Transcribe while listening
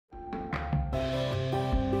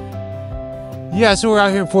Yeah, so we're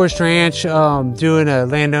out here in Forest Ranch doing a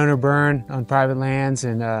landowner burn on private lands.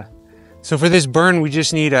 And so for this burn, we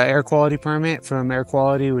just need an air quality permit from air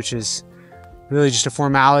quality, which is really just a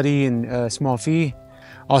formality and a small fee.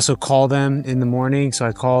 Also call them in the morning. So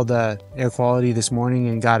I called air quality this morning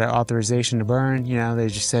and got an authorization to burn. You know, they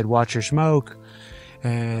just said, watch your smoke.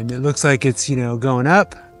 And it looks like it's, you know, going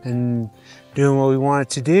up and doing what we want it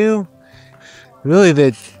to do. Really,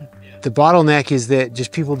 the bottleneck is that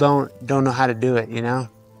just people don't know how to do it, you know,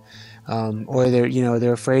 or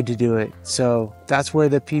they're afraid to do it. So that's where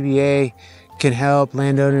the PBA can help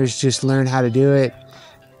landowners just learn how to do it.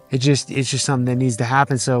 It's just something that needs to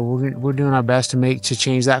happen. So we're doing our best to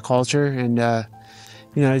change that culture. And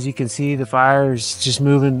you know, as you can see, the fire is just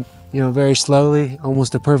moving, you know, very slowly,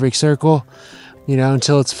 almost a perfect circle, you know,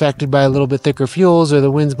 until it's affected by a little bit thicker fuels or the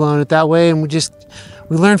wind's blowing it that way. And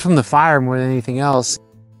we learn from the fire more than anything else.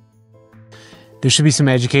 There should be some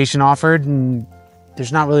education offered, and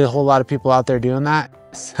there's not really a whole lot of people out there doing that.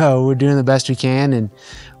 So we're doing the best we can, and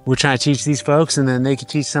we're trying to teach these folks, and then they can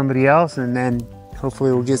teach somebody else, and then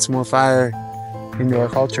hopefully we'll get some more fire into our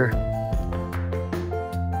culture.